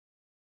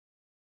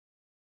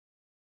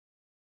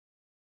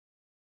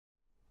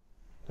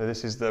So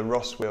this is the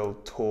ROSWHEEL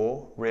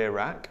Tour rear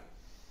rack.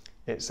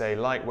 It's a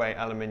lightweight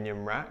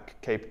aluminium rack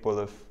capable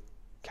of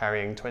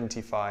carrying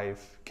 25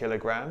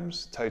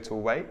 kilograms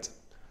total weight.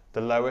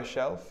 The lower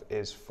shelf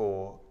is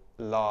for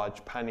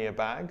large pannier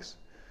bags,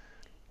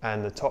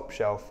 and the top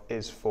shelf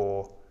is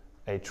for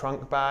a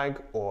trunk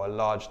bag or a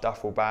large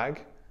duffel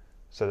bag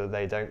so that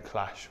they don't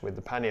clash with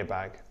the pannier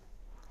bag.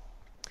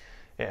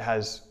 It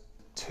has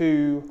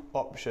two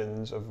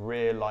options of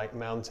rear light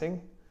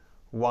mounting,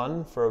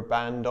 one for a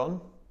band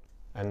on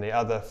and the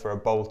other for a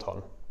bolt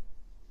on.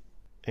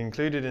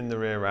 Included in the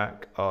rear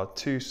rack are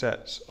two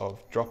sets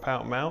of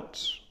dropout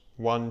mounts,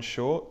 one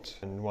short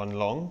and one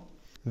long.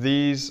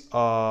 These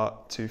are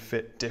to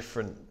fit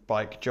different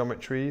bike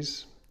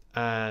geometries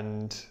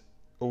and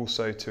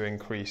also to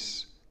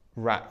increase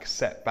rack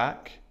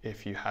setback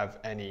if you have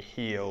any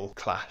heel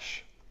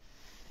clash.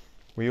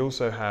 We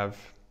also have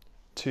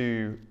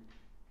two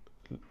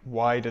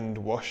widened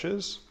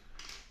washers.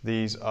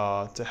 These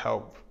are to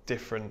help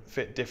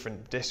fit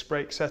different disc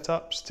brake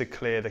setups to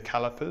clear the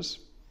calipers.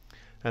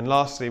 And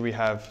lastly, we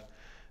have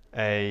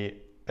an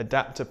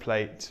adapter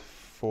plate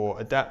for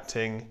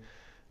adapting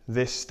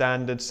this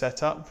standard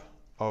setup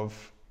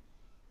of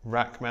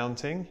rack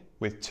mounting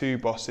with two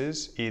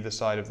bosses either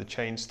side of the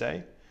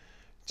chainstay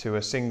to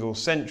a single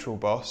central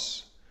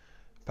boss,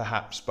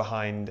 perhaps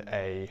behind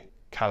a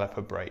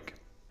caliper brake.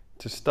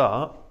 To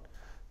start,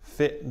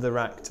 fit the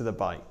rack to the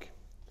bike.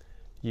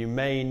 You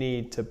may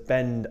need to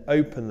bend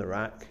open the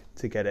rack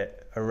to get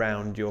it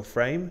around your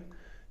frame,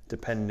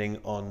 depending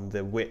on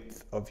the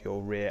width of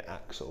your rear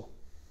axle.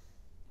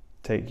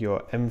 Take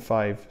your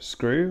M5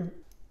 screw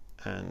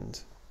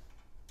and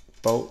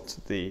bolt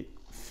the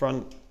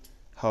front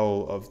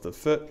hole of the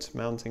foot,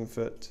 mounting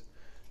foot,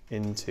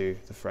 into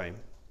the frame.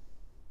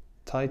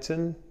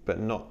 Tighten, but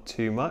not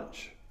too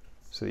much,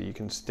 so that you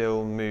can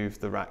still move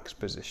the rack's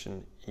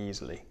position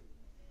easily.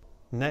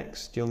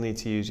 Next, you'll need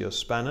to use your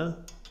spanner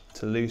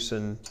to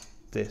loosen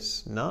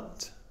this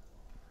nut,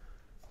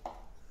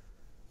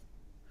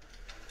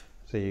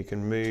 so you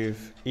can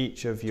move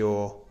each of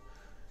your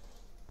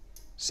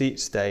seat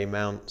stay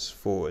mounts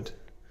forward.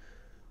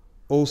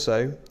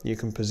 Also, you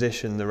can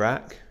position the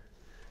rack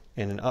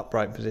in an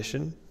upright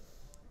position,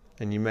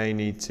 and you may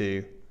need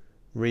to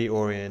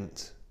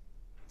reorient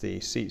the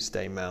seat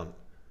stay mount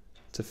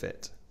to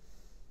fit.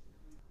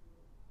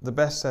 The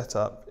best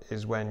setup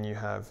is when you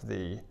have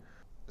the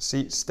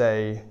seat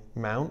stay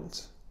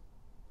mount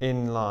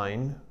in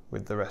line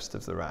with the rest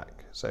of the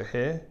rack. So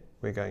here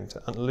we're going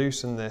to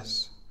loosen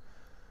this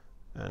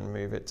and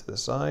move it to the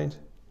side.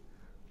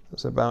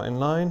 That's about in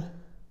line,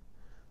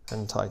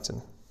 and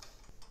tighten.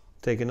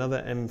 Take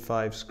another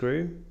M5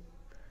 screw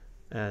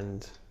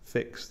and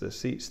fix the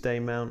seat stay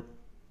mount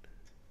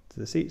to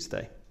the seat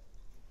stay.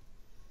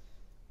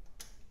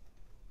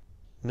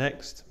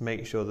 Next,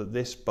 make sure that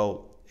this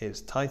bolt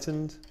is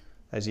tightened,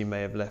 as you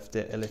may have left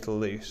it a little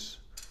loose.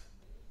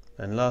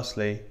 And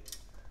lastly,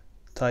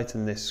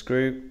 tighten this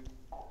screw.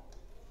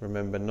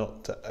 Remember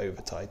not to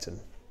over tighten.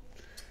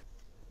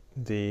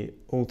 The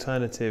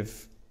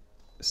alternative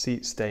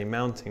seat stay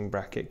mounting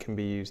bracket can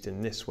be used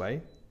in this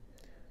way,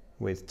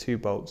 with two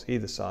bolts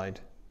either side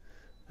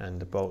and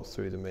a bolt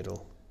through the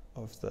middle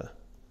of the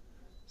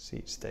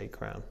seat stay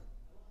crown.